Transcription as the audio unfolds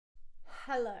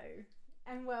Hello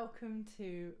and welcome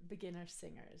to Beginner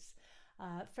Singers.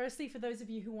 Firstly, for those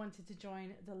of you who wanted to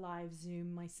join the live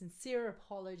Zoom, my sincere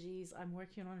apologies. I'm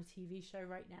working on a TV show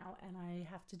right now and I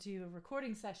have to do a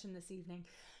recording session this evening.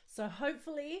 So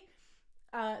hopefully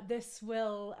this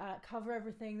will cover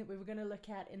everything that we were going to look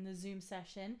at in the Zoom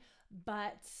session,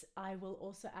 but I will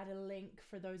also add a link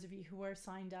for those of you who are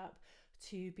signed up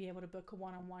to be able to book a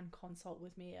one-on-one consult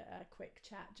with me, a quick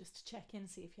chat just to check in,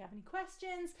 see if you have any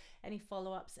questions, any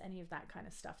follow-ups, any of that kind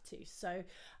of stuff too. So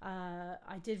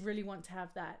I did really want to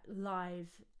have that live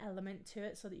element to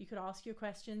it so that you could ask your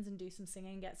questions and do some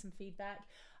singing, get some feedback.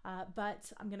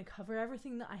 But I'm going to cover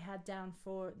everything that I had down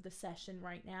for the session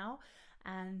right now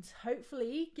and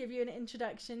hopefully give you an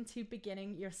introduction to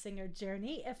beginning your singer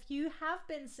journey. If you have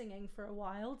been singing for a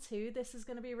while too, this is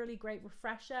going to be a really great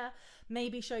refresher,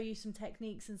 maybe show you some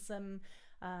techniques and some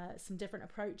different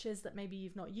approaches that maybe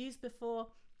you've not used before.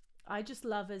 I just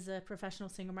love, as a professional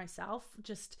singer myself,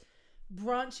 just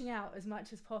branching out as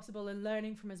much as possible and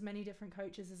learning from as many different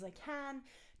coaches as I can,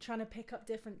 trying to pick up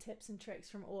different tips and tricks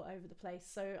from all over the place.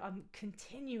 So I'm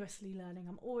continuously learning.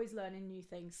 I'm always learning new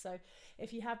things. So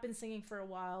if you have been singing for a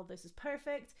while, this is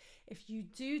perfect. If you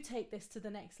do take this to the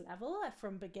next level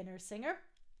from beginner singer,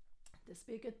 this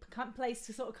would be a good place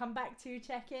to sort of come back to,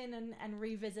 check in and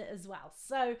revisit as well.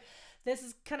 So this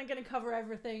is kind of going to cover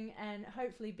everything and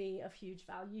hopefully be of huge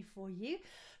value for you.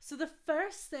 So the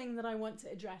first thing that I want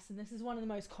to address, and this is one of the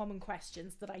most common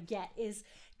questions that I get, is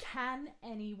can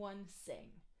anyone sing?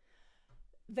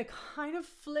 The kind of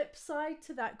flip side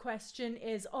to that question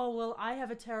is, oh, well, I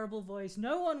have a terrible voice.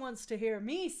 No one wants to hear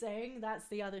me sing. That's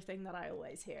the other thing that I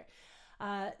always hear.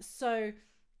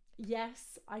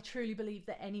 Yes, I truly believe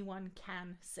that anyone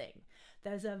can sing.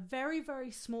 There's a very, very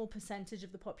small percentage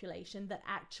of the population that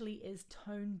actually is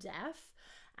tone deaf,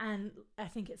 and I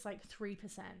think it's like 3%.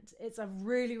 It's a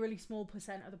really, really small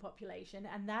percent of the population,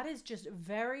 and that is just a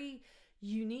very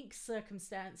unique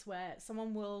circumstance where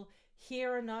someone will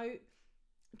hear a note,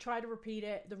 try to repeat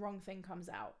it, the wrong thing comes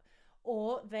out.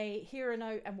 Or they hear a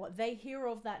note and what they hear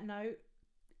of that note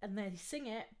and they sing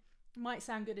it might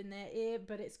sound good in their ear,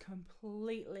 but it's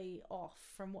completely off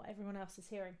from what everyone else is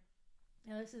hearing.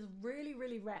 Now, this is really,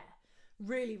 really rare.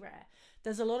 Really rare.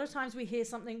 There's a lot of times we hear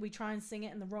something, we try and sing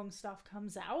it and the wrong stuff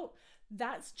comes out.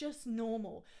 That's just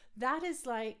normal. That is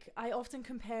like, I often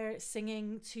compare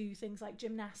singing to things like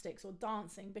gymnastics or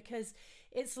dancing, because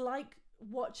it's like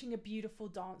watching a beautiful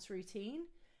dance routine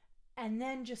and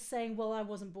then just saying, well, I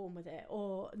wasn't born with it,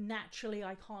 or naturally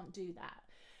I can't do that.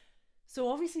 So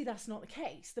obviously that's not the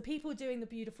case. The people doing the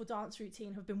beautiful dance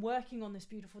routine have been working on this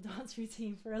beautiful dance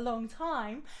routine for a long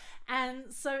time.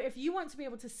 And so if you want to be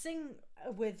able to sing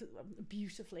with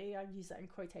beautifully, I use that in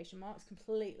quotation marks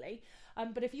completely,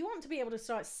 but if you want to be able to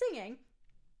start singing,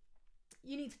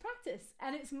 you need to practice,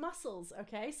 and it's muscles,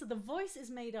 okay? So the voice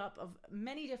is made up of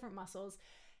many different muscles,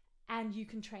 and you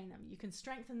can train them, you can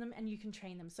strengthen them, and you can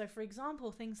train them. So for example,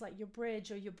 things like your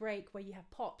bridge or your break, where you have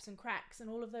pops and cracks and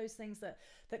all of those things that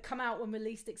come out when we're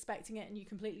least expecting it and you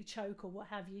completely choke or what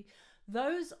have you,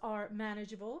 those are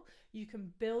manageable. You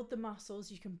can build the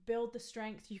muscles, you can build the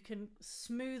strength, you can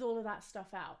smooth all of that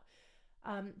stuff out.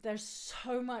 There's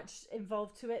so much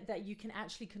involved to it that you can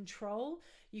actually control.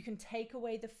 You can take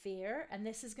away the fear, and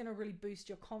this is going to really boost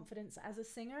your confidence as a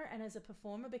singer and as a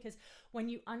performer, because when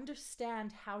you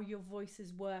understand how your voice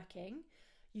is working,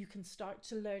 you can start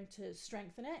to learn to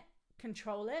strengthen it,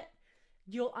 control it.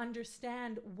 You'll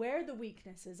understand where the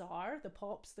weaknesses are, the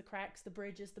pops, the cracks, the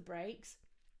bridges, the breaks.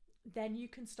 Then you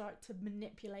can start to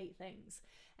manipulate things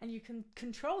and you can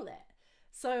control it.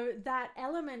 So that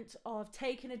element of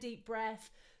taking a deep breath,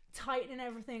 tightening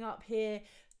everything up here,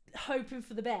 hoping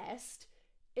for the best,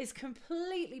 is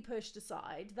completely pushed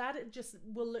aside. That just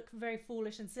will look very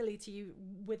foolish and silly to you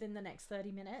within the next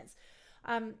 30 minutes.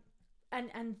 And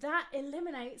that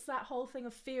eliminates that whole thing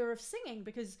of fear of singing,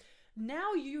 because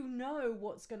now you know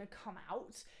what's going to come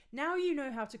out. Now you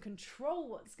know how to control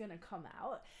what's going to come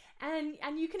out, and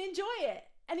you can enjoy it.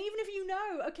 And even if you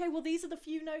know, okay, well, these are the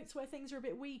few notes where things are a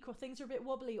bit weak or things are a bit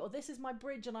wobbly, or this is my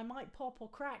bridge and I might pop or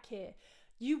crack here,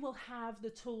 you will have the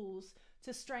tools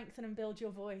to strengthen and build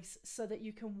your voice so that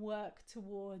you can work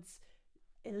towards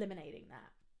eliminating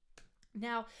that.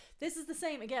 Now, this is the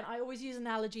same. Again, I always use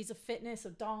analogies of fitness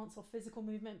or dance or physical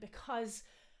movement, because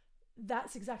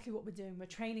that's exactly what we're doing. We're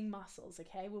training muscles,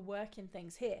 okay? We're working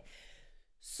things here.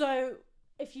 So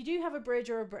if you do have a bridge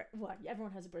or a break, well,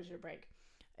 everyone has a bridge or a break.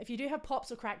 If you do have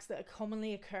pops or cracks that are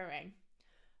commonly occurring,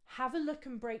 have a look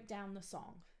and break down the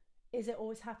song. Is it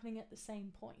always happening at the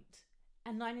same point?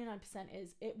 And 99%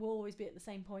 is it will always be at the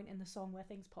same point in the song where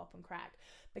things pop and crack,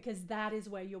 because that is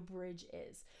where your bridge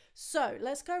is. So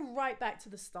let's go right back to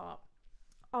the start.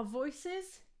 Our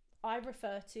voices, I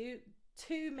refer to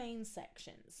two main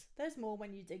sections. There's more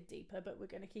when you dig deeper, but we're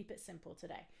going to keep it simple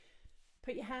today.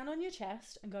 Put your hand on your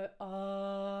chest and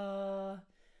go,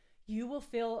 you will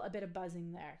feel a bit of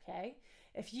buzzing there, okay?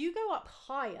 If you go up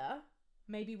higher,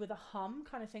 maybe with a hum,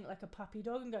 kind of think like a puppy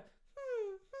dog, and go,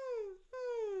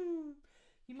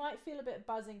 you might feel a bit of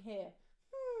buzzing here.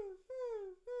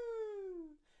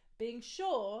 Being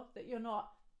sure that you're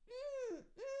not,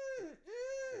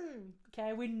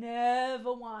 okay? We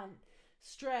never want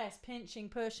stress, pinching,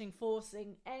 pushing,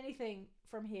 forcing, anything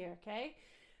from here, okay?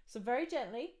 So very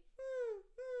gently.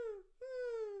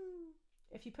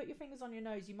 If you put your fingers on your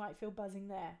nose, you might feel buzzing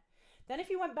there. Then if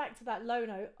you went back to that low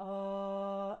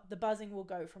note, the buzzing will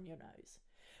go from your nose.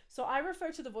 So I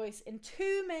refer to the voice in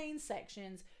two main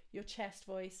sections, your chest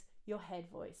voice, your head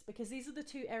voice, because these are the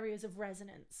two areas of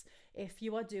resonance if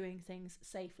you are doing things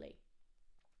safely.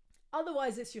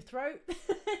 Otherwise, it's your throat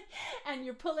and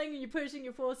you're pulling and you're pushing,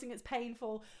 you're forcing, it's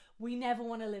painful. We never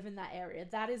want to live in that area.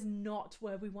 That is not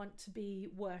where we want to be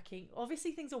working.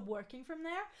 Obviously, things are working from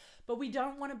there, but we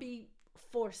don't want to be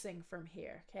forcing from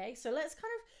here, okay? So let's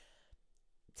kind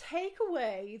of take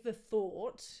away the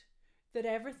thought that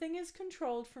everything is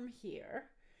controlled from here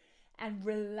and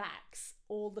relax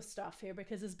all the stuff here,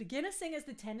 because as beginner singers,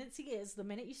 the tendency is the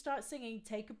minute you start singing,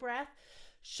 take a breath,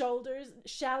 shoulders,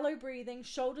 shallow breathing,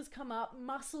 shoulders come up,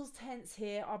 muscles tense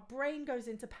here, our brain goes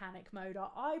into panic mode,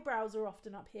 our eyebrows are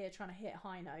often up here trying to hit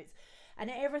high notes, and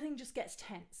everything just gets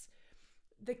tense.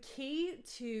 The key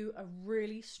to a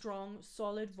really strong,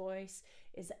 solid voice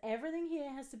is everything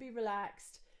here has to be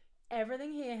relaxed,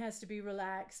 everything here has to be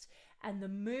relaxed, and the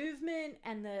movement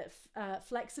and the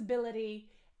flexibility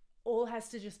all has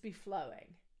to just be flowing,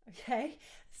 okay?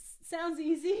 Sounds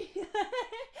easy.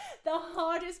 The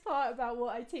hardest part about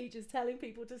what I teach is telling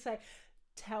people to say,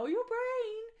 tell your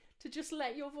brain to just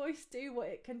let your voice do what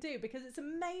it can do, because it's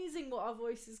amazing what our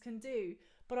voices can do,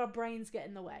 but our brains get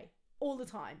in the way all the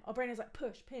time. Our brain is like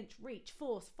push, pinch, reach,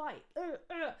 force, fight.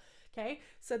 Okay,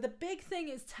 so the big thing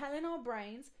is telling our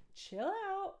brains, chill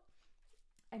out,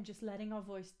 and just letting our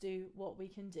voice do what we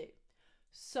can do.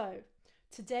 So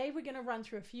today we're going to run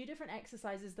through a few different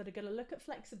exercises that are going to look at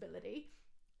flexibility.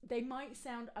 They might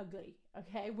sound ugly,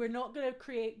 okay? We're not going to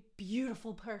create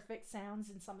beautiful, perfect sounds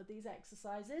in some of these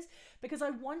exercises, because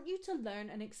I want you to learn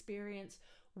and experience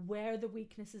where the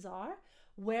weaknesses are,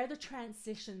 where the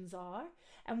transitions are,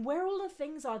 and where all the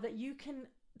things are that you can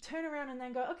turn around and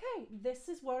then go, okay, this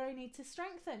is where I need to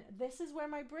strengthen. This is where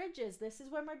my bridge is. This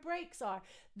is where my breaks are.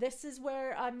 This is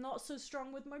where I'm not so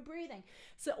strong with my breathing.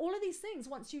 So all of these things,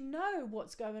 once you know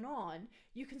what's going on,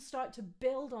 you can start to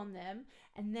build on them.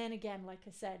 And then again, like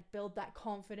I said, build that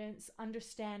confidence.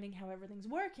 Understanding how everything's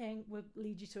working will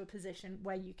lead you to a position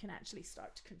where you can actually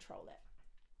start to control it.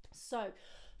 So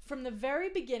from the very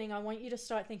beginning, I want you to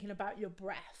start thinking about your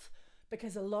breath.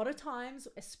 Because a lot of times,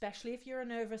 especially if you're a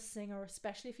nervous singer,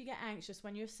 especially if you get anxious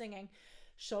when you're singing,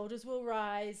 shoulders will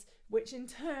rise, which in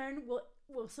turn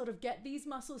will sort of get these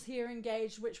muscles here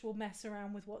engaged, which will mess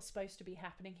around with what's supposed to be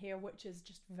happening here, which is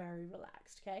just very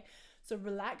relaxed, okay? So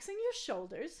relaxing your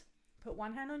shoulders, put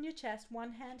one hand on your chest,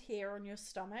 one hand here on your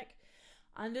stomach.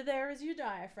 Under there is your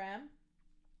diaphragm.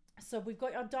 So we've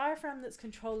got our diaphragm that's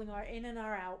controlling our in and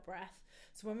our out breath.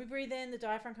 So when we breathe in, the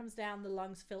diaphragm comes down, the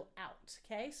lungs fill out,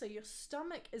 okay? So your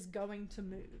stomach is going to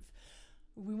move.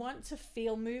 We want to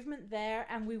feel movement there,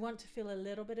 and we want to feel a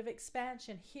little bit of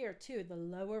expansion here too, the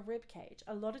lower rib cage.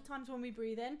 A lot of times when we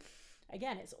breathe in,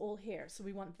 again, it's all here. So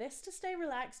we want this to stay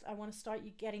relaxed. I want to start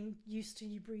you getting used to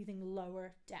you breathing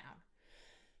lower down.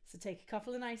 So take a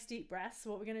couple of nice deep breaths. So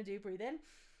what we're going to do, breathe in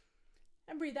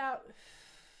and breathe out.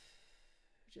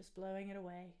 Just blowing it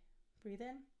away. Breathe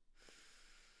in.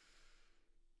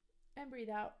 And breathe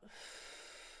out.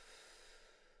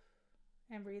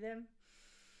 And breathe in.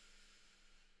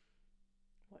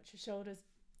 Watch your shoulders.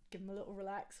 Give them a little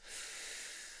relax.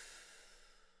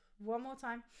 One more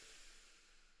time.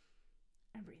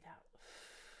 And breathe out.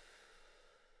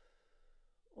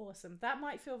 Awesome. That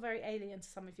might feel very alien to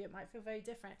some of you. It might feel very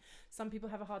different. Some people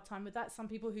have a hard time with that. Some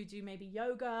people who do maybe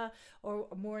yoga or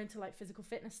are more into like physical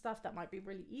fitness stuff, that might be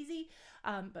really easy.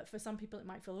 But for some people it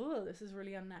might feel, oh, this is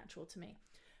really unnatural to me.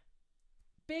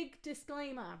 Big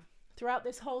disclaimer. throughout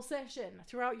this whole session,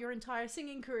 throughout your entire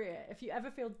singing career, if you ever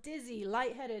feel dizzy,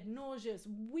 lightheaded, nauseous,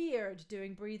 weird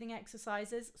doing breathing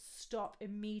exercises, stop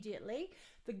immediately.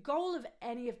 The goal of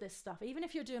any of this stuff, even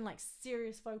if you're doing like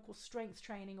serious vocal strength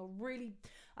training or really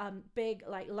big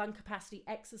like lung capacity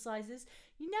exercises,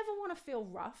 you never want to feel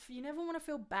rough. You never want to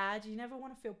feel bad. You never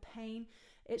want to feel pain.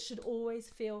 It should always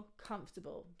feel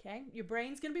comfortable, okay? Your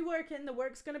brain's going to be working. The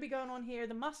work's going to be going on here.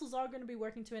 The muscles are going to be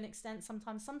working to an extent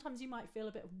sometimes. Sometimes you might feel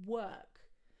a bit of work,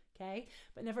 okay?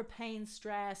 But never pain,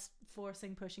 stress,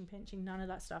 forcing, pushing, pinching, none of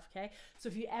that stuff, okay? So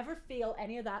if you ever feel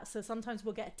any of that, so sometimes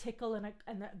we'll get a tickle and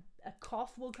a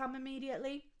cough will come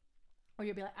immediately, or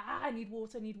you'll be like, I need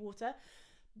water,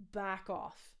 back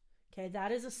off. Okay,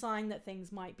 that is a sign that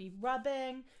things might be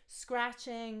rubbing,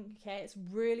 scratching. Okay, it's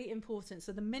really important.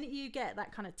 So the minute you get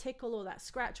that kind of tickle or that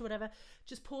scratch or whatever,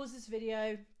 just pause this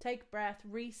video, take a breath,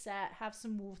 reset, have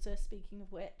some water. Speaking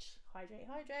of which, hydrate.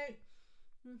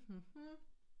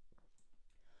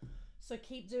 So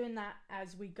keep doing that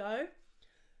as we go.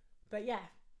 But yeah,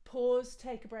 pause,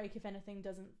 take a break if anything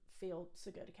doesn't feel so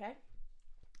good, okay?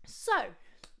 So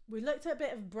we looked at a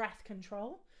bit of breath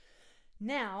control.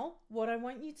 Now, what I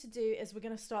want you to do is we're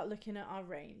going to start looking at our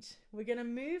range. We're going to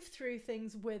move through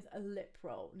things with a lip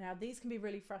roll. Now, these can be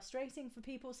really frustrating for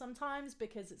people sometimes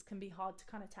because it can be hard to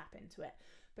kind of tap into it.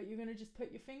 But you're going to just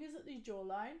put your fingers at the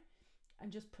jawline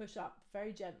and just push up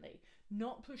very gently.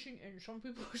 Not pushing in. Some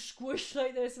people squish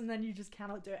like this and then you just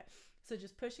cannot do it. So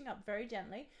just pushing up very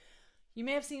gently. You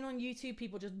may have seen on YouTube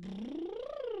people just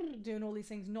doing all these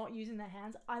things, not using their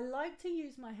hands. I like to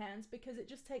use my hands because it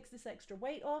just takes this extra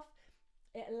weight off.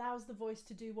 It allows the voice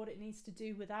to do what it needs to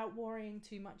do without worrying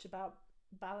too much about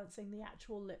balancing the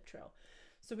actual lip trill.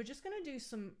 So we're just going to do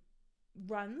some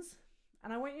runs.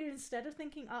 And I want you to, instead of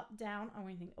thinking up, down, I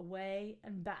want you to think away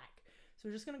and back. So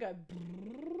we're just going to go.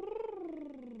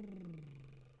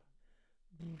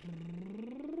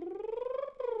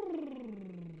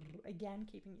 Again,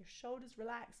 keeping your shoulders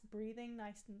relaxed, breathing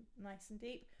nice and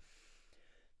deep.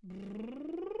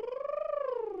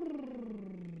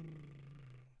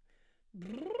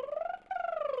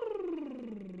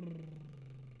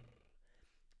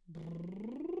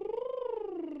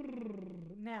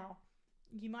 Now,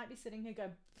 you might be sitting here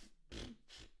going,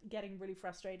 getting really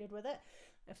frustrated with it.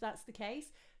 If that's the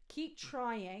case, keep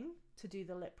trying to do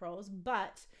the lip rolls,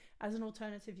 but as an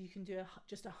alternative, you can do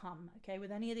just a hum, okay?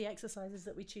 With any of the exercises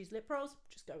that we choose lip rolls,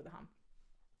 just go with a hum.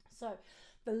 So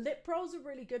the lip rolls are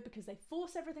really good because they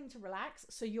force everything to relax,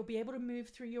 so you'll be able to move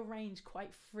through your range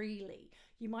quite freely.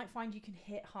 You might find you can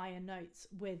hit higher notes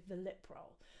with the lip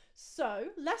roll. So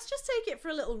let's just take it for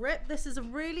a little rip. This is a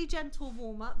really gentle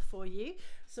warm-up for you.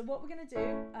 So what we're going to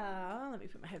do, let me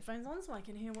put my headphones on so I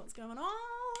can hear what's going on.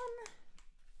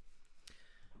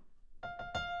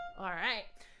 All right.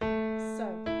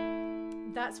 So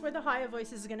that's where the higher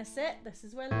voices are going to sit. This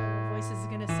is where the lower voices are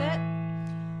going to sit.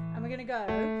 And we're going to go.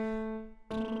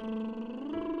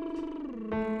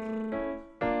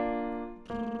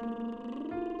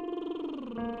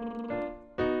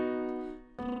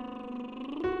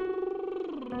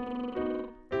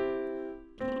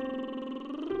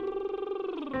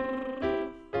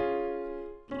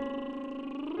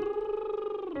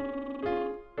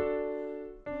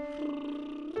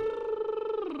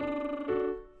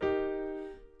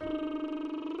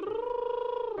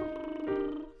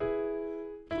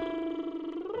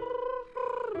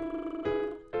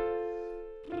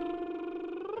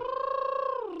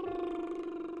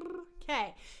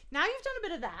 Okay, now you've done a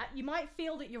bit of that, you might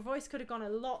feel that your voice could have gone a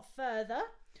lot further,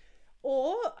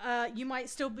 or you might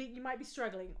be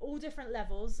struggling. All different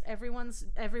levels. Everyone's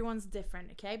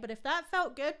different, okay? But if that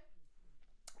felt good,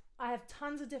 I have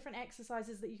tons of different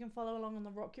exercises that you can follow along on the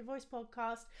Rock Your Voice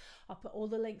podcast. I'll put all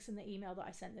the links in the email that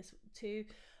I sent this to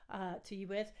you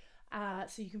with.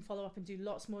 So you can follow up and do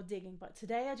lots more digging. But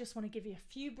today I just want to give you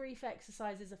a few brief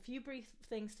exercises, a few brief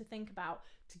things to think about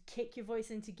to kick your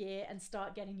voice into gear and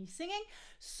start getting you singing.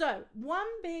 So one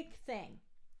big thing,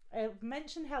 I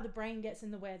mentioned how the brain gets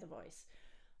in the way of the voice.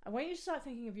 I want you to start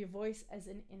thinking of your voice as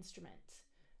an instrument.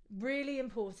 Really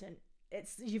important.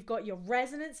 You've got your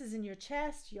resonances in your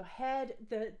chest, your head,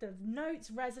 the notes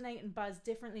resonate and buzz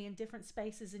differently in different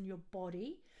spaces in your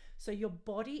body. So your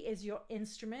body is your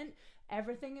instrument.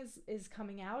 Everything is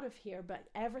coming out of here, but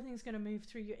everything's going to move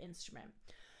through your instrument.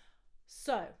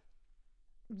 So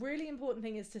really important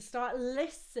thing is to start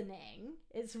listening.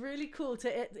 It's really cool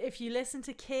if you listen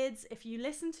to kids, if you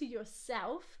listen to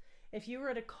yourself, if you were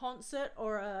at a concert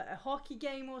or a hockey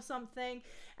game or something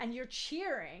and you're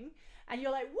cheering and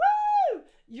you're like, woo,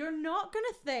 you're not going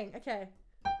to think, okay,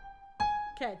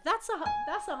 Okay, that's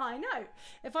a high note.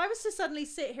 If I was to suddenly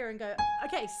sit here and go,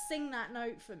 okay, sing that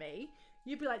note for me,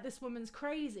 you'd be like, this woman's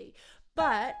crazy.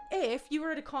 But if you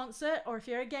were at a concert or if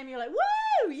you're at a game, you're like,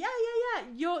 woo, yeah.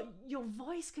 Your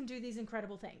voice can do these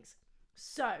incredible things.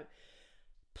 So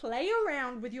play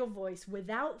around with your voice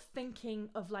without thinking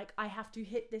of like, I have to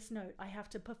hit this note, I have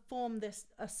to perform this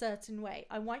a certain way.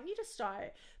 I want you to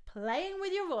start playing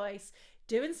with your voice,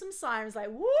 doing some sirens like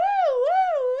woo,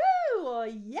 woo, woo, or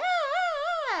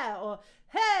yeah, or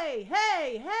hey,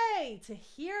 hey, hey, to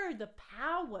hear the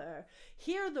power,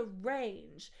 hear the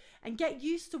range, and get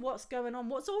used to what's going on,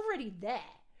 what's already there.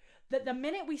 That the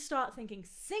minute we start thinking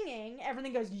singing,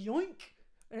 everything goes yoink,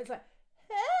 and it's like,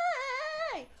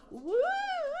 hey, woo.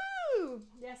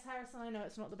 Yes, Harrison, I know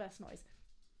it's not the best noise.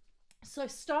 So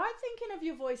start thinking of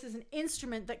your voice as an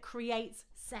instrument that creates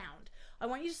sound. I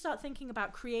want you to start thinking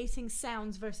about creating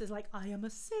sounds versus like, I am a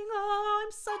singer,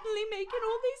 I'm suddenly making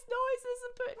all these noises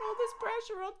and putting all this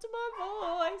pressure onto my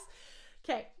voice.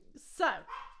 Okay, so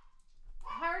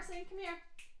Harrison, come here.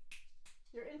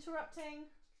 You're interrupting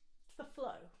the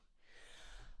flow.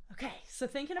 Okay, so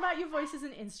thinking about your voice as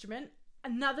an instrument,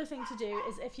 another thing to do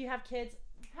is if you have kids,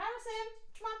 Harrison,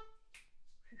 come on.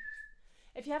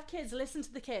 If you have kids, listen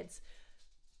to the kids.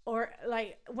 Or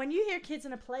like when you hear kids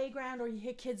in a playground or you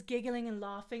hear kids giggling and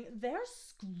laughing, their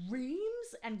screams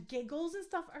and giggles and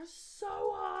stuff are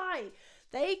so high.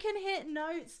 They can hit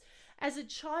notes. As a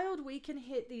child, we can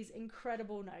hit these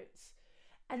incredible notes.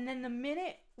 And then the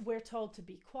minute we're told to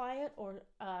be quiet, or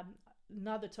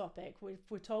another topic,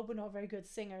 we're told we're not very good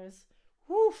singers.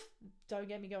 Woof, don't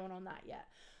get me going on that yet.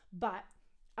 But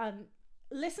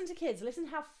listen to kids. Listen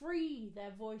how free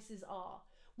their voices are.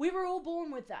 We were all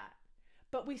born with that.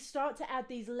 But we start to add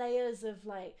these layers of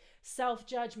like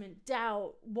self-judgment,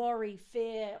 doubt, worry,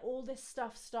 fear. All this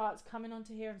stuff starts coming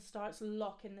onto here and starts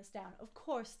locking this down. Of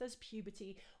course, there's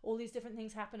puberty. All these different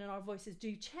things happen and our voices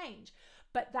do change.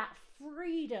 But that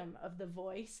freedom of the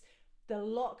voice, the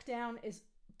lockdown is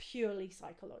purely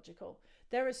psychological.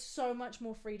 There is so much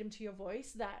more freedom to your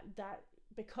voice that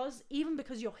because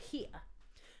you're here.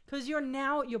 Because your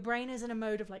brain is in a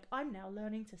mode of like, I'm now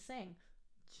learning to sing.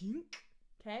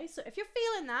 Okay, so if you're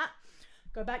feeling that,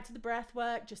 go back to the breath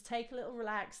work, just take a little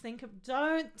relax,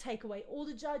 don't take away all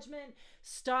the judgment,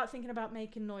 start thinking about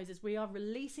making noises. We are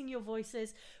releasing your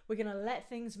voices, we're gonna let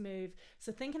things move.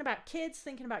 So thinking about kids,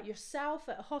 thinking about yourself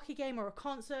at a hockey game or a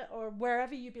concert or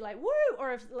wherever, you'd be like, woo,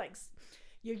 or if like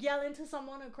you're yelling to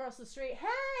someone across the street,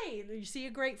 hey, you see a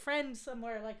great friend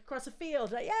somewhere like across a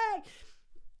field, like, yay,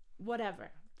 whatever.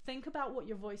 Think about what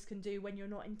your voice can do when you're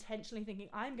not intentionally thinking,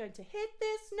 I'm going to hit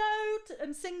this note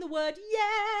and sing the word,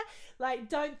 yeah. Like,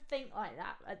 don't think like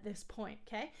that at this point,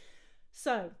 okay?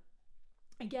 So,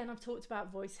 again, I've talked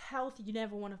about voice health. You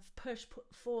never want to push,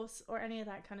 force, or any of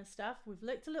that kind of stuff. We've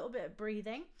looked a little bit at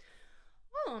breathing.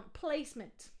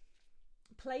 Placement.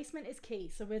 Placement is key.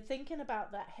 So we're thinking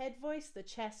about that head voice, the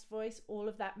chest voice, all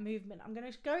of that movement. I'm going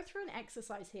to go through an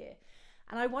exercise here.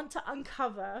 And I want to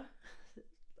uncover...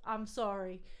 I'm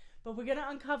sorry, but we're going to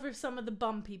uncover some of the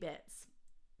bumpy bits.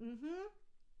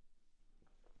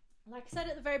 Like I said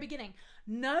at the very beginning,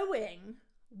 knowing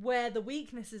where the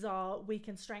weaknesses are, we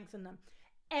can strengthen them.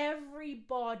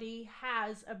 Everybody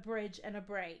has a bridge and a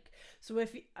break. So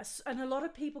and a lot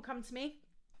of people come to me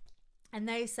and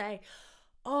they say,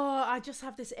 oh, I just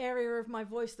have this area of my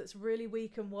voice that's really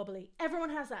weak and wobbly. Everyone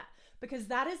has that. Because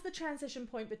that is the transition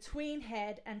point between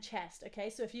head and chest, okay?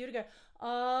 So if you were to go,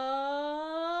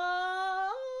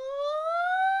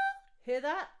 hear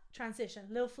that? Transition,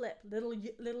 little flip,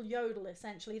 little yodel,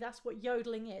 essentially. That's what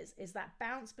yodeling is that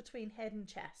bounce between head and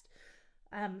chest.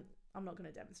 I'm not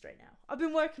going to demonstrate now. I've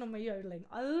been working on my yodeling.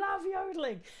 I love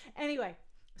yodeling. Anyway,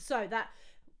 so that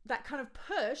kind of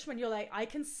push when you're like, I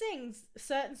can sing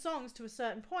certain songs to a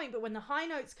certain point, but when the high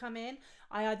notes come in,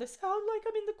 I either sound like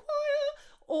I'm in the choir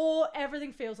or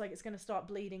everything feels like it's going to start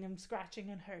bleeding and scratching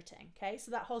and hurting. Okay,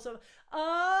 so that whole sort of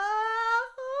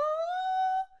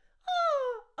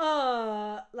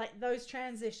like those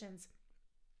transitions,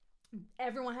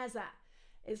 everyone has that.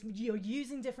 You're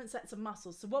using different sets of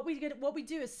muscles. So what we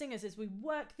do as singers is we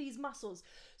work these muscles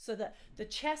so that the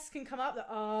chest can come up,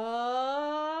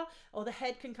 or the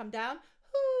head can come down,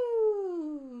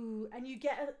 and you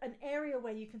get an area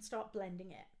where you can start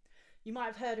blending it. You might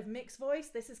have heard of mixed voice.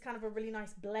 This is kind of a really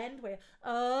nice blend where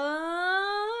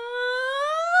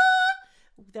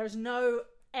there's no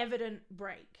evident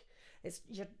break.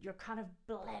 You're kind of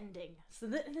blending. So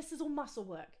this is all muscle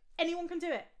work. Anyone can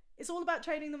do it. It's all about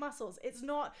training the muscles. It's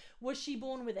not, was she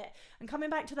born with it? And coming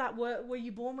back to that, were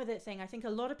you born with it thing, I think a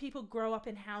lot of people grow up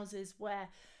in houses where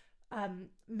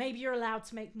Maybe you're allowed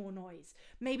to make more noise.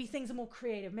 Maybe things are more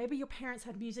creative. Maybe your parents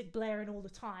had music blaring all the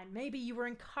time. Maybe you were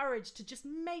encouraged to just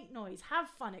make noise, have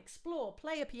fun, explore,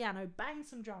 play a piano, bang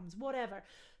some drums, whatever.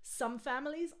 Some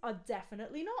families are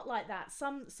definitely not like that.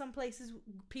 Some places,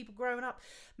 people growing up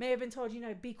may have been told,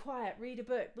 be quiet, read a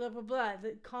book, blah, blah, blah,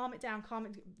 calm it down,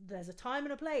 there's a time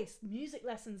and a place. Music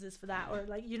lessons is for that. Or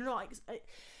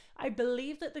I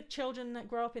believe that the children that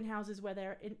grow up in houses where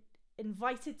they're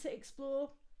invited to explore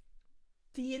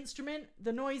the instrument,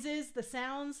 the noises, the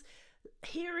sounds,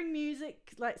 hearing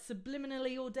music like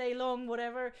subliminally all day long,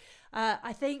 whatever.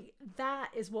 I think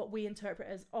that is what we interpret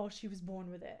as, oh, she was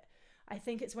born with it. I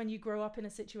think it's when you grow up in a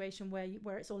situation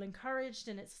where it's all encouraged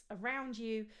and it's around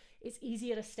you, it's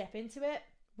easier to step into it.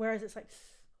 Whereas it's like,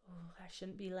 oh, I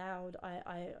shouldn't be loud.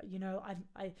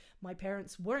 My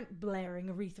parents weren't blaring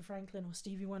Aretha Franklin or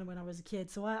Stevie Wonder when I was a kid,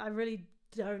 so I really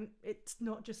don't. It's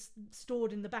not just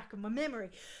stored in the back of my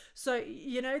memory. So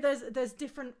there's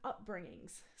different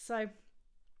upbringings. So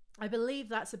I believe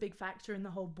that's a big factor in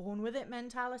the whole born with it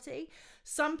mentality.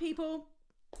 Some people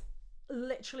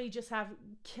literally just have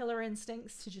killer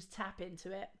instincts to just tap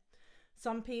into it.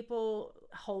 Some people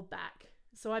hold back.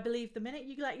 So I believe the minute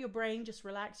you let your brain just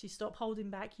relax, you stop holding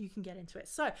back, you can get into it.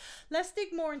 So let's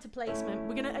dig more into placement.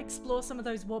 We're going to explore some of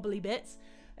those wobbly bits.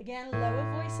 Again,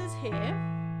 lower voices here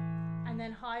and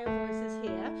then higher voices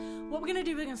here. What we're going to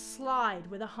do, we're going to slide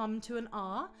with a hum to an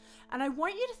R. And I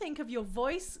want you to think of your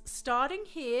voice starting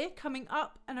here, coming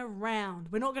up and around.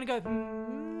 We're not going to go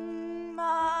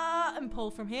and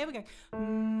pull from here. We're going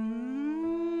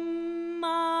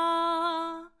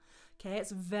okay,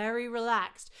 it's very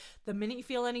relaxed. The minute you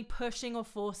feel any pushing or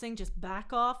forcing, just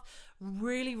back off,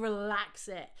 really relax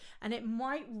it. And it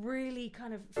might really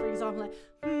kind of, for example, like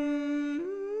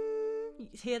you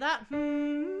hear that?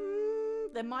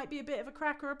 There might be a bit of a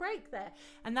crack or a break there,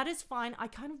 and that is fine. I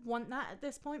kind of want that at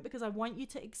this point because I want you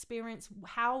to experience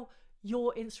how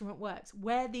your instrument works,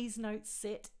 where these notes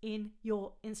sit in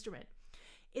your instrument.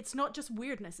 It's not just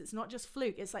weirdness. It's not just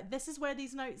fluke. It's like, this is where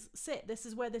these notes sit. This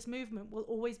is where this movement will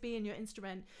always be in your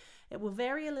instrument. It will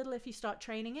vary a little if you start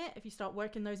training it. If you start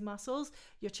working those muscles,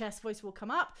 your chest voice will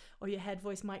come up or your head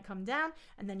voice might come down,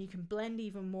 and then you can blend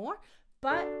even more.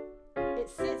 But it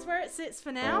sits where it sits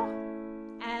for now.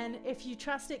 And if you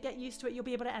trust it, get used to it, you'll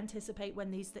be able to anticipate when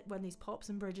these pops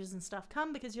and bridges and stuff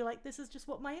come, because you're like, this is just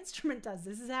what my instrument does.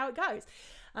 This is how it goes.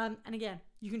 And again,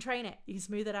 you can train it. You can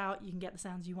smooth it out. You can get the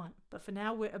sounds you want. But for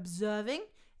now, we're observing,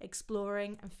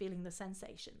 exploring, and feeling the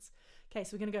sensations. Okay,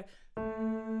 so we're going to go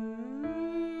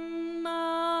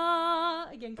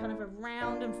again, kind of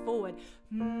around and forward.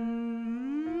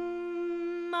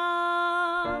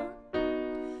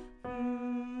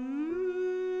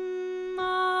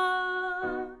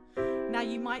 Now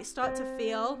you might start to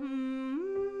feel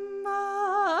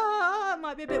it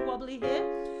might be a bit wobbly here.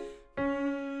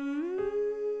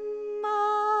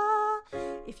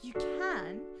 If you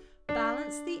can,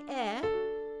 balance the air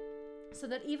so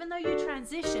that even though you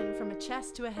transition from a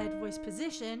chest to a head voice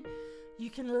position, you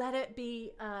can let it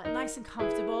be nice and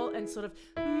comfortable and sort of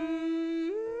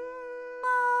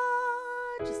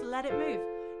just let it move.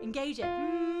 Engage it.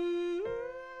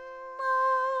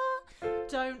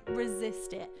 Don't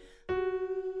resist it.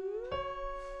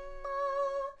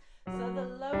 So the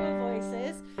lower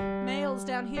voices, males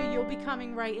down here, you'll be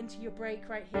coming right into your break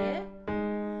right here.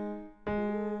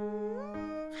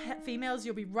 Females,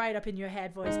 you'll be right up in your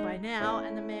head voice by now,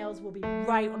 and the males will be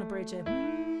right on a bridge here.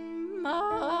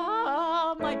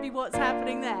 Might be what's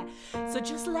happening there. So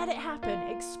just let it happen.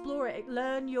 Explore it.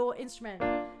 Learn your instrument.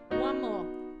 One more.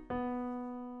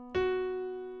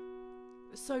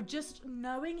 So just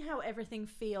knowing how everything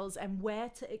feels and where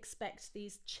to expect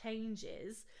these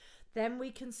changes, then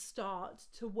we can start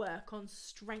to work on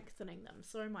strengthening them.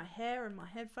 So my hair and my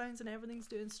headphones and everything's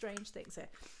doing strange things here.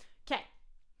 Okay.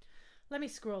 Let me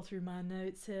scroll through my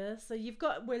notes here. So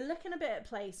we're looking a bit at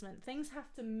placement. Things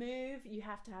have to move. You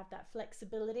have to have that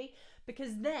flexibility,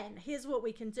 because then here's what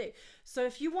we can do. So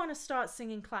if you want to start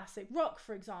singing classic rock,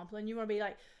 for example, and you want to be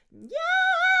like,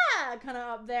 yeah, kind of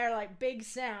up there, like big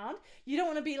sound. You don't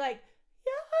want to be like,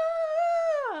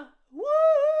 yeah, woo.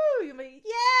 You want to be,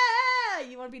 yeah.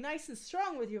 You want to be nice and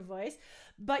strong with your voice,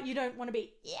 but you don't want to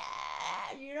be, yeah.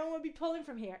 You don't want to be pulling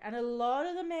from here. And a lot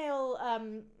of the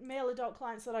male adult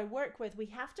clients that I work with, we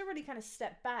have to really kind of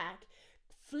step back,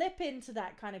 flip into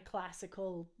that kind of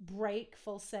classical break,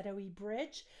 falsetto-y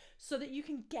bridge, so that you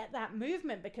can get that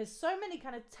movement, because so many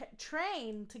kind of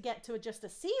train to get to just a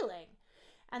ceiling.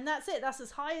 And that's it. That's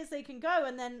as high as they can go.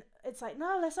 And then it's like,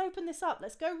 no, let's open this up.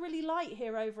 Let's go really light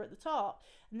here over at the top.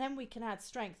 And then we can add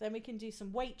strength. Then we can do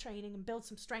some weight training and build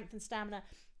some strength and stamina.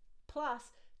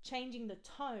 Plus, changing the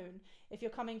tone. If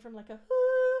you're coming from like a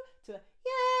whoo to a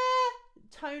yeah,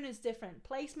 tone is different.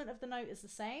 Placement of the note is the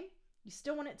same. You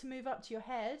still want it to move up to your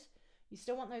head. You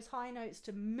still want those high notes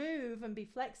to move and be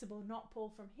flexible, not pull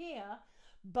from here.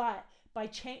 But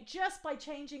just by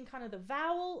changing kind of the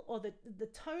vowel or the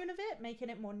tone of it, making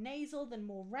it more nasal than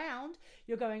more round,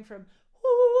 you're going from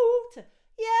whoo to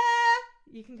yeah.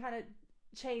 You can kind of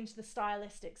change the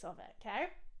stylistics of it, okay?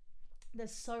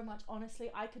 There's so much.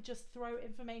 Honestly, I could just throw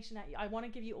information at you. I want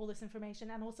to give you all this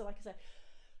information. And also, like I said,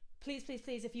 please,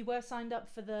 if you were signed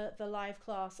up for the live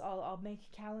class, I'll make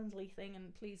a Calendly thing,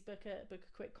 and please book a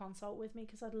quick consult with me,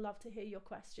 because I'd love to hear your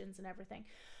questions and everything.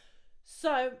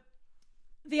 So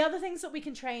the other things that we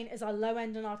can train is our low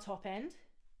end and our top end.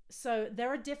 So there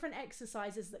are different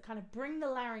exercises that kind of bring the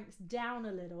larynx down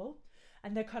a little,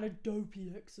 and they're kind of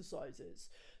dopey exercises.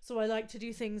 So I like to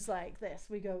do things like this.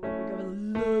 We go la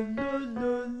la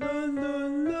la la la la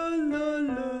la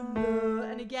la.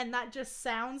 And again, that just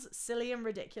sounds silly and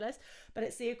ridiculous, but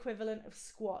it's the equivalent of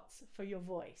squats for your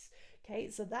voice. Okay,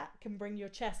 so that can bring your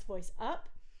chest voice up,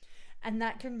 and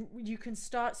you can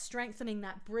start strengthening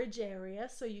that bridge area,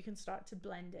 so you can start to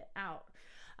blend it out.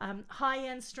 High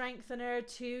end strengthener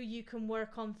too, you can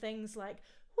work on things like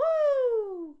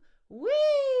woo,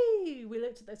 wee. We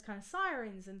looked at those kind of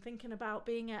sirens and thinking about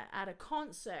being at a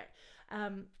concert,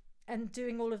 and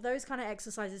doing all of those kind of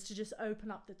exercises to just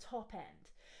open up the top end.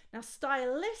 Now,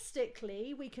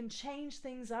 stylistically, we can change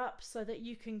things up so that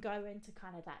you can go into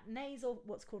kind of that nasal,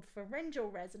 what's called pharyngeal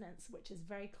resonance, which is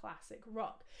very classic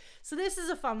rock. So this is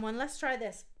a fun one. Let's try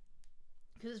this,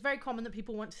 because it's very common that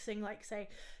people want to sing like, say,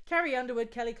 Carrie Underwood,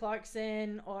 Kelly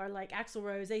Clarkson, or like Axl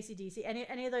Rose, AC/DC,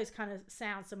 any of those kind of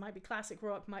sounds. So it might be classic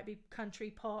rock, might be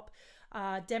country pop,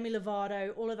 Demi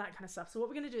Lovato, all of that kind of stuff. So what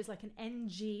we're going to do is like an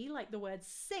NG, like the word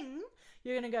sing.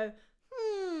 You're going to go,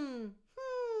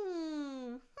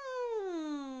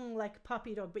 like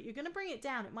puppy dog, but you're going to bring it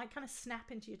down. It might kind of snap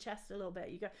into your chest a little bit.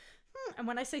 You go, and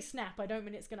when I say snap, I don't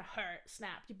mean it's going to hurt,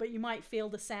 snap, but you might feel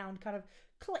the sound kind of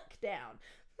click down.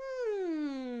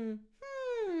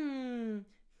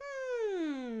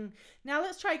 Now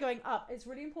let's try going up. It's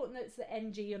really important that it's the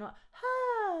NG. You're not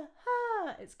ha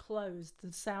ha. It's closed.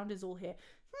 The sound is all here.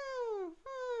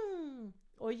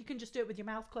 Or you can just do it with your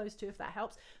mouth closed too, if that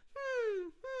helps.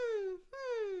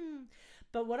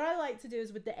 But what I like to do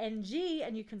is with the NG,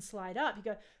 and you can slide up. You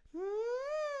go,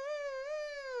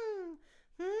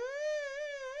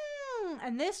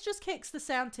 and this just kicks the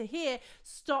sound to here,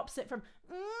 stops it from.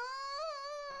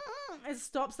 It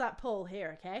stops that pull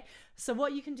here, okay? So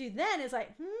what you can do then is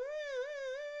like,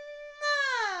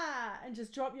 and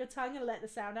just drop your tongue and let the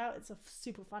sound out. It's a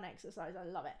super fun exercise. I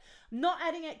love it. I'm not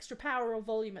adding extra power or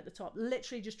volume at the top,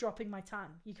 literally just dropping my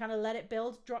tongue. You kind of let it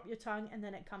build, drop your tongue, and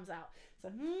then it comes out. So,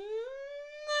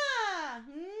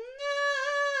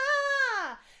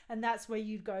 and that's where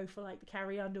you'd go for like the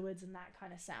Carrie Underwoods and that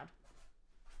kind of sound.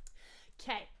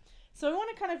 Okay, so I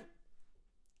want to kind of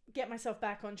get myself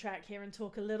back on track here and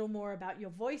talk a little more about your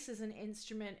voice as an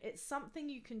instrument. It's something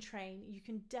you can train. You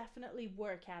can definitely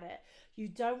work at it. You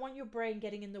don't want your brain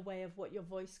getting in the way of what your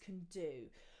voice can do.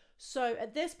 So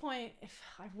at this point, if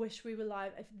I wish we were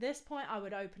live, at this point I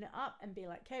would open it up and be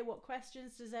like, okay, what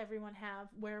questions does everyone have?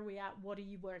 Where are we at? What are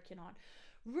you working on?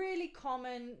 Really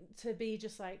common to be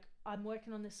just like, I'm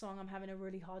working on this song, I'm having a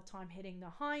really hard time hitting the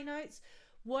high notes.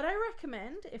 What I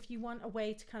recommend, if you want a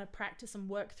way to kind of practice and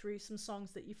work through some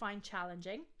songs that you find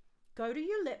challenging, go to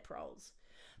your lip rolls,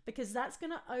 because that's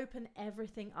going to open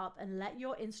everything up and let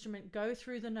your instrument go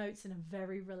through the notes in a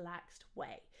very relaxed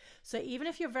way. So even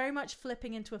if you're very much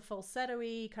flipping into a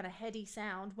falsetto-y, kind of heady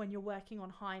sound when you're working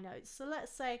on high notes. So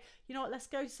let's say, you know what, let's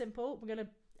go simple. We're going to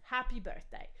happy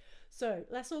birthday. So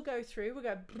let's all go through. We'll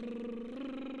go.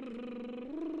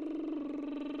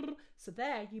 So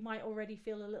there, you might already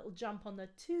feel a little jump on the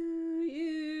to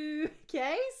you.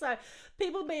 Okay, so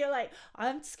people be like,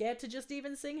 I'm scared to just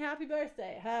even sing happy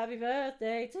birthday. Happy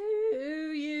birthday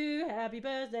to you. Happy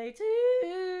birthday to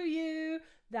you.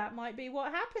 That might be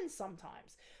what happens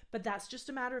sometimes. But that's just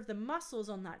a matter of the muscles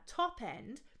on that top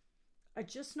end are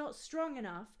just not strong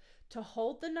enough to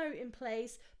hold the note in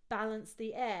place, balance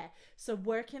the air. So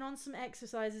working on some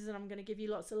exercises, and I'm going to give you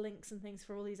lots of links and things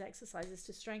for all these exercises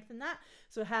to strengthen that.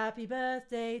 So happy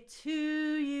birthday to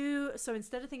you. So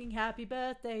instead of thinking happy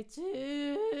birthday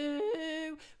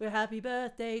to, we're happy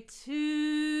birthday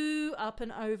to, up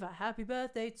and over. Happy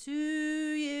birthday to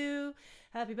you.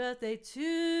 Happy birthday to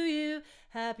you.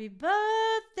 Happy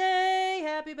birthday.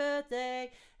 Happy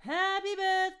birthday. Happy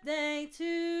birthday to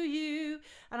you.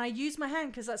 And I use my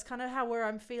hand because that's kind of where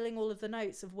I'm feeling all of the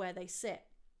notes of where they sit.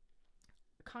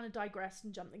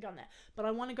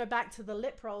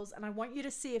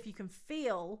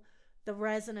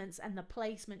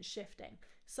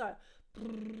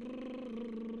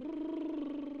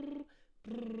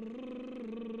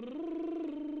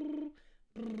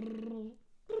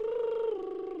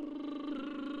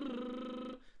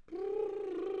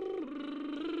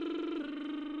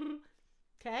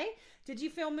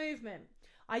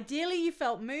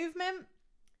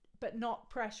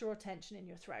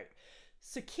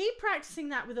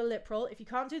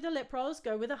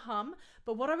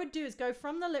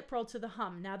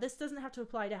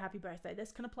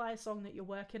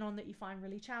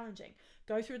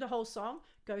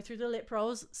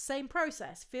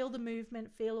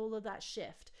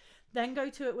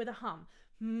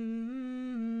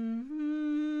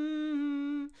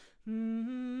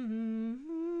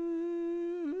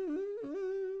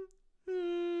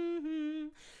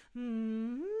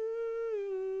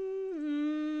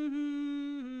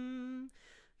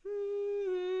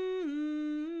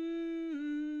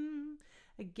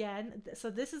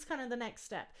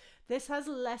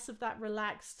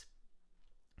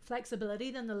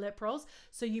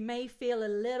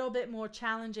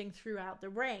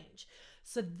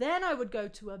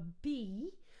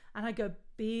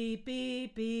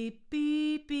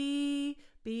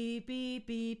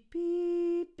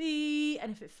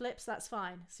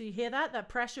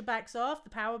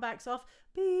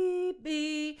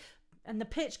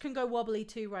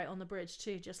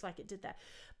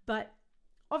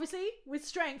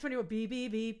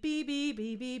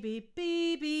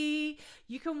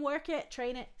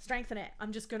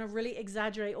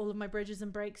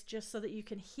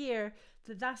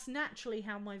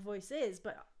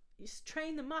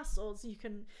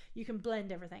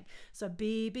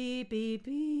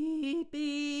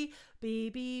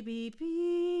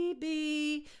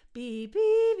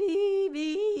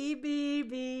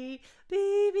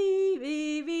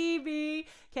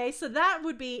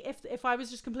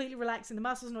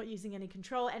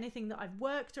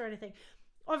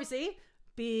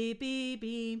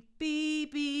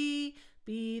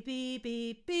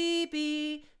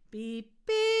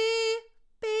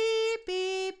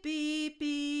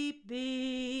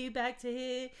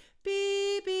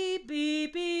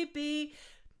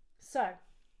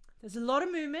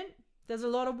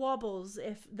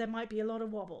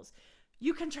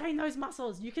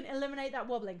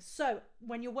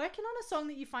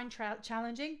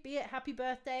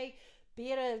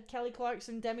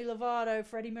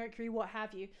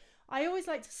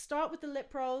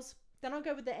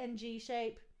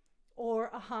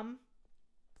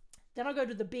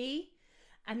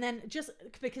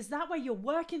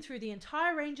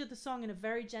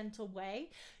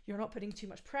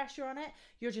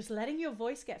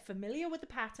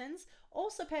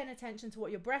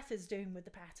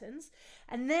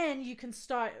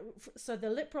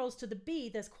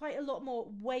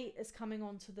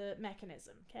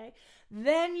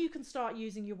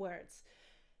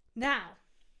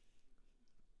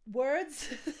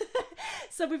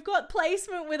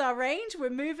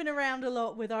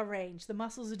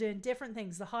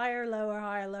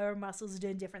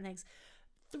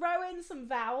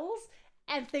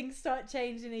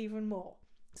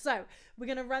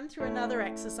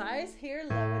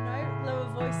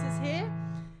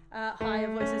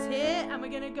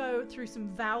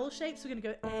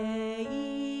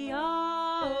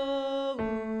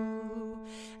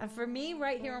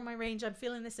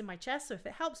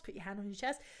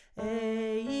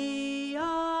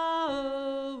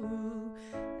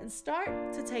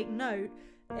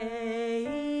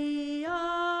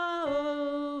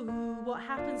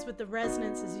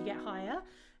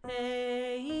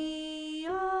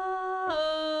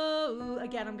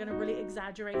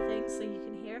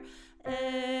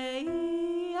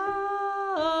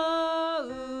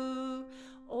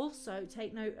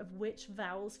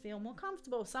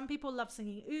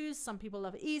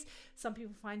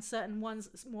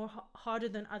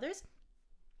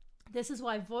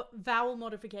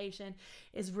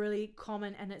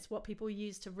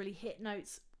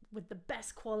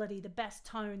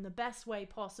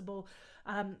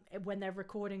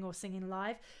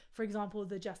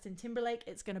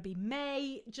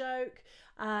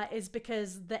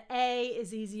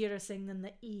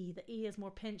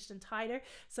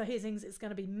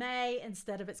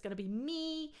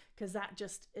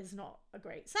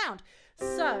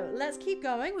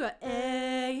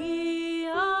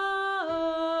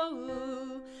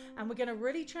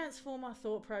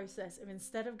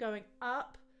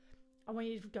 I want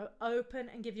you to go open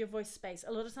and give your voice space.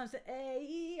 A lot of times,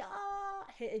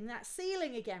 hitting that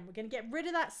ceiling again. We're going to get rid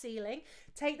of that ceiling.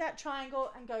 Take that triangle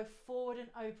and go forward and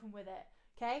open with it.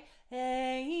 Okay?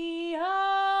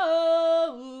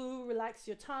 Relax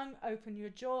your tongue, open your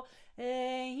jaw.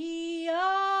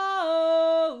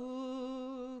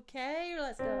 Okay,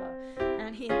 let's go.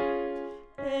 And here.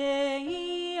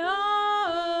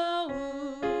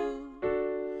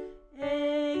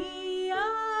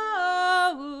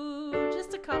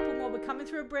 Just a couple more. We're coming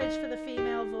through a bridge for the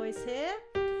female voice here.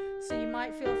 So you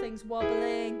might feel things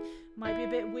wobbling, might be a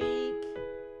bit weak.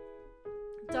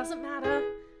 Doesn't matter.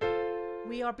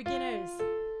 We are beginners.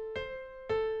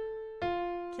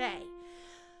 Okay.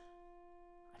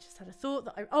 I just had a thought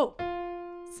that so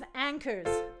anchors.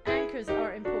 Anchors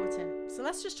are important. So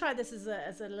let's just try this as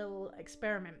a little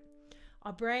experiment.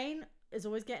 Our brain is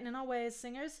always getting in our way as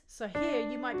singers. So here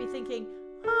you might be thinking,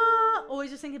 always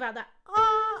just thinking about that,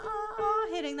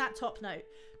 hitting that top note.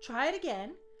 Try it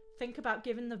again. Think about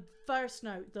giving the first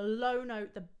note, the low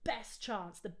note, the best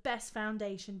chance, the best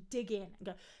foundation. Dig in and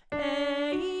go,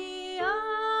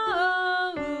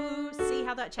 see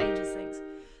how that changes things.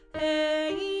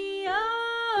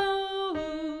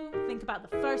 Think about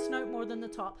the first note more than the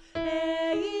top.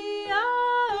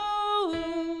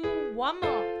 One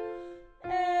more.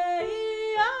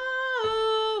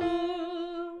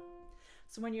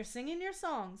 So when you're singing your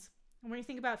songs, and when you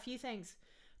think about a few things,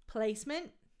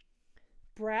 placement,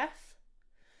 breath,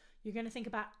 you're going to think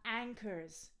about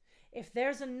anchors. If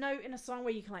there's a note in a song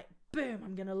where you can boom,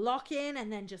 I'm going to lock in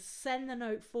and then just send the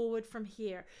note forward from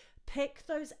here. Pick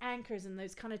those anchors and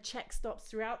those kind of check stops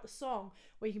throughout the song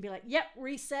where you can be like, yep,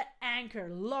 reset, anchor,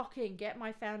 lock in, get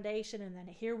my foundation, and then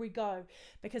here we go.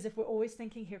 Because if we're always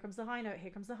thinking, here comes the high note,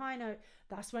 here comes the high note,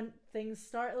 that's when things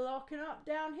start locking up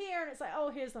down here. And it's like,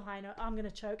 here's the high note, I'm going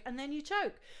to choke. And then you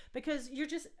choke because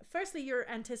firstly, you're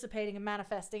anticipating and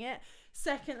manifesting it.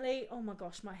 Secondly, oh my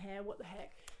gosh, my hair, what the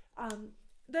heck?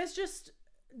 There's just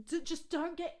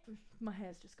don't get, my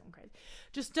hair's just gone crazy.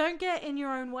 Just don't get in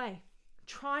your own way.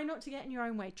 Try not to get in your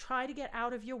own way. Try to get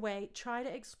out of your way. Try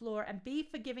to explore and be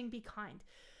forgiving, be kind.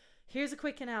 Here's a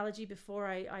quick analogy before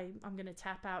I'm going to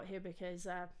tap out here because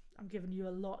I'm giving you a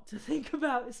lot to think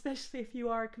about, especially if you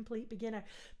are a complete beginner.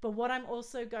 But what I'm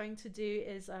also going to do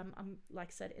is, I'm like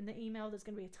I said, in the email, there's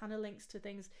going to be a ton of links to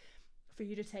things for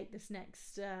you to take this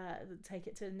take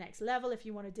it to the next level if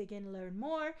you want to dig in and learn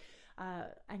more,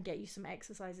 and get you some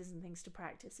exercises and things to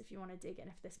practice if you want to dig in,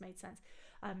 if this made sense.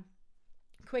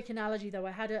 Quick analogy though,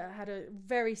 I had a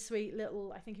very sweet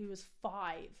little, I think he was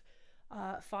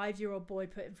 5-year-old boy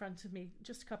put in front of me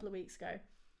just a couple of weeks ago.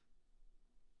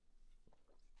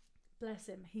 Bless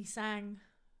him. He sang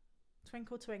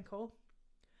Twinkle Twinkle.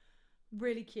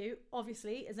 Really cute,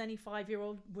 obviously, as any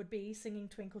 5-year-old would be, singing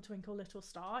Twinkle Twinkle Little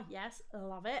Star. Yes,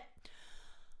 love it.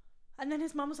 And then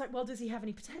his mum was like, well, does he have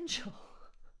any potential?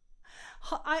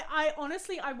 I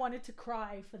honestly, I wanted to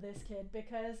cry for this kid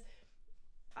because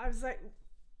I was like,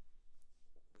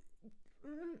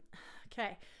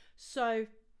 okay. So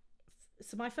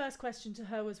my first question to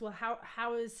her was, well,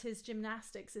 how is his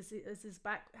gymnastics?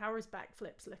 How are his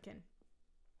backflips looking?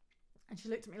 And she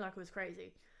looked at me like I was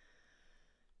crazy.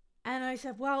 And I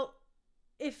said, well,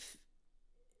 if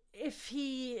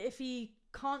he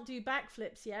can't do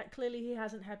backflips yet, clearly he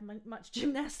hasn't had much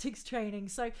gymnastics training.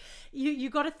 So you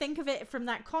got to think of it from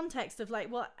that context of like,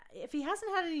 well, if he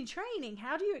hasn't had any training,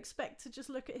 how do you expect to just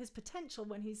look at his potential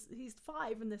when he's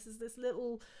 5 and this is this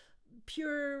little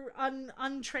pure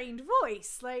untrained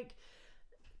voice? Like,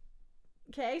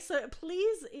 okay, so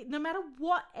please, no matter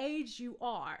what age you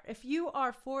are, if you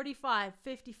are 45,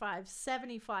 55,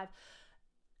 75,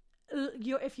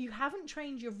 if you haven't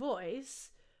trained your voice,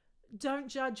 don't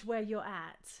judge where you're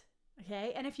at.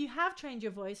 Okay, and if you have trained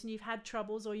your voice and you've had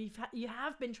troubles, or you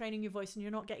have been training your voice and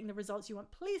you're not getting the results you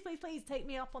want, please take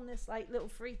me up on this like little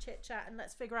free chit chat and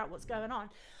let's figure out what's going on.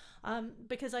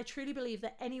 Because I truly believe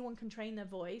that anyone can train their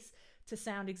voice to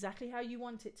sound exactly how you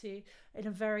want it to, in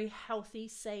a very healthy,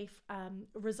 safe,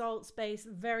 results-based,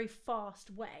 very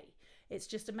fast way. It's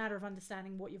just a matter of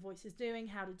understanding what your voice is doing,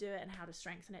 how to do it, and how to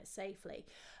strengthen it safely.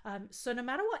 So no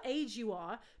matter what age you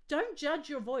are, don't judge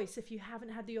your voice if you haven't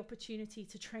had the opportunity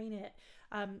to train it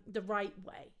the right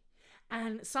way.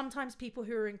 And sometimes people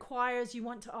who are in choirs, you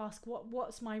want to ask,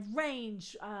 what's my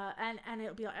range? And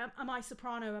it'll be like, am I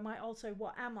soprano? Am I alto?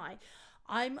 What am I?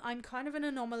 I'm kind of an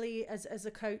anomaly as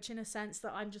a coach, in a sense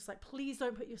that I'm just like, please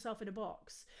don't put yourself in a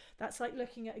box. That's like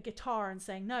looking at a guitar and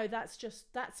saying, no, that's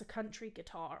a country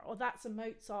guitar, or that's a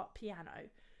Mozart piano.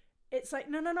 It's like,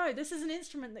 no, this is an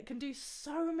instrument that can do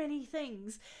so many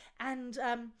things. And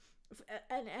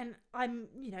and I'm,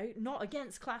 you know, not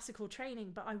against classical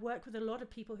training, but I work with a lot of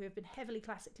people who have been heavily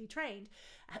classically trained,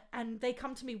 and they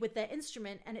come to me with their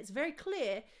instrument, and it's very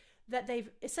clear that they've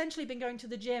essentially been going to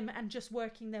the gym and just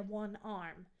working their one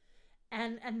arm.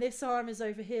 And this arm is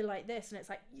over here like this, and it's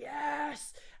like,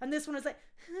 yes. And this one is like,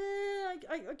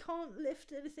 I can't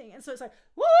lift anything. And so it's like,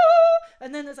 woo.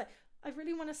 And then there's like, I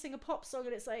really want to sing a pop song,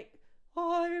 and it's like,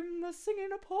 I'm singing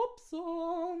a pop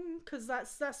song, because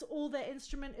that's all their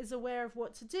instrument is aware of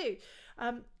what to do.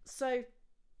 So,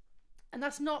 and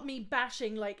that's not me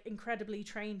bashing like incredibly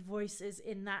trained voices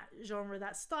in that genre,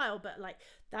 that style, but like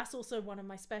that's also one of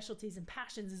my specialties and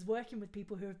passions, is working with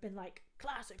people who have been like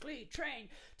classically trained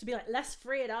to be like, let's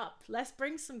free it up, let's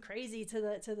bring some crazy to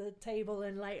the table,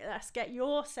 and like, let's get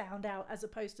your sound out as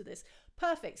opposed to this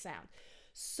perfect sound.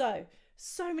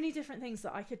 So many different things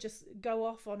that I could just go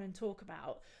off on and talk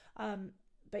about.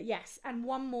 But yes, and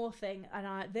one more thing,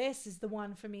 and this is the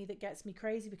one for me that gets me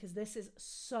crazy, because this is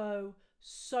so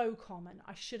common.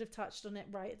 I should have touched on it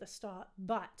right at the start.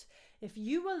 But if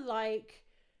you were like,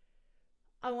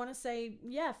 I want to say,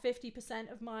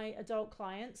 50% of my adult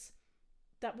clients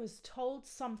that was told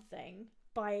something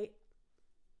by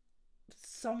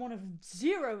someone of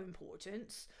zero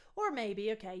importance, or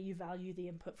maybe, okay, you value the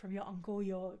input from your uncle,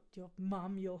 your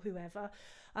mum, your whoever,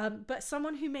 but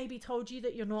someone who maybe told you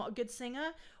that you're not a good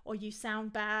singer, or you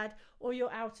sound bad, or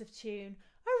you're out of tune.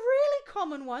 A really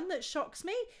common one that shocks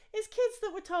me is kids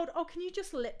that were told, oh, can you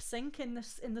just lip sync in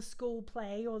the school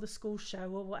play or the school show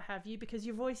or what have you, because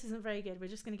your voice isn't very good, we're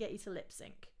just going to get you to lip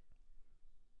sync.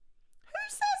 Who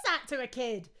says that to a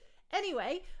kid?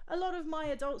 Anyway, a lot of my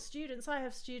adult students, I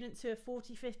have students who are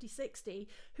 40, 50, 60,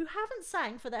 who haven't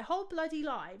sang for their whole bloody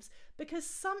lives because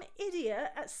some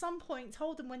idiot at some point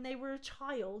told them when they were a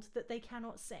child that they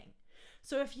cannot sing.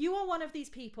 So if you are one of these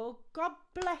people, God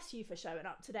bless you for showing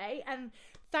up today, and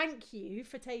thank you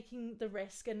for taking the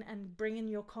risk and bringing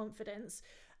your confidence.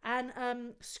 And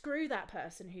screw that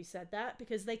person who said that,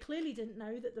 because they clearly didn't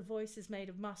know that the voice is made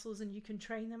of muscles and you can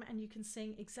train them and you can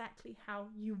sing exactly how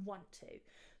you want to.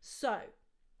 So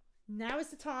now is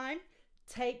the time.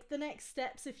 Take the next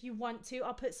steps if you want to.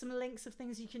 I'll put some links of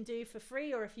things you can do for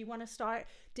free, or if you want to start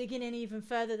digging in even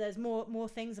further, there's more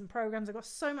things and programs. I've got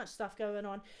so much stuff going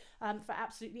on for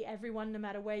absolutely everyone, no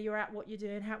matter where you're at, what you're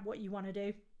doing, what you want to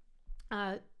do.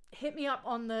 Hit me up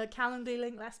on the Calendly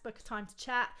link. Let's book a time to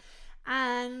chat.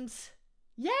 And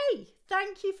yay!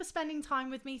 Thank you for spending time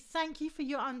with me. Thank you for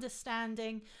your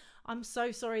understanding. I'm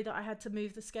so sorry that I had to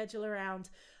move the schedule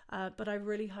around. But I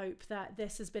really hope that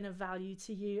this has been of value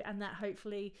to you, and that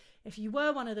hopefully if you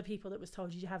were one of the people that was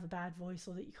told you have a bad voice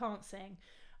or that you can't sing,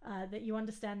 that you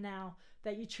understand now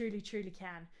that you truly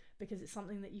can, because it's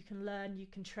something that you can learn, you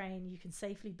can train, you can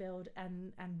safely build,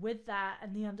 and with that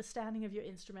and the understanding of your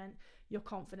instrument, your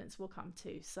confidence will come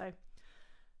too. So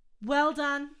well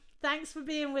done. Thanks for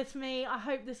being with me. I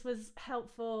hope this was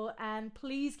helpful, and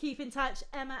please keep in touch.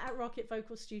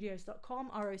 Emma@rockitvocalstudios.com,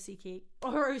 ROCKIT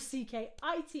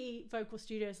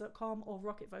vocalstudios.com, or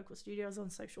Rocket Vocal Studios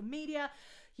on social media.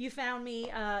 You found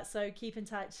me, so keep in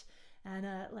touch, and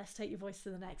let's take your voice to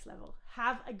the next level.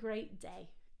 Have a great day.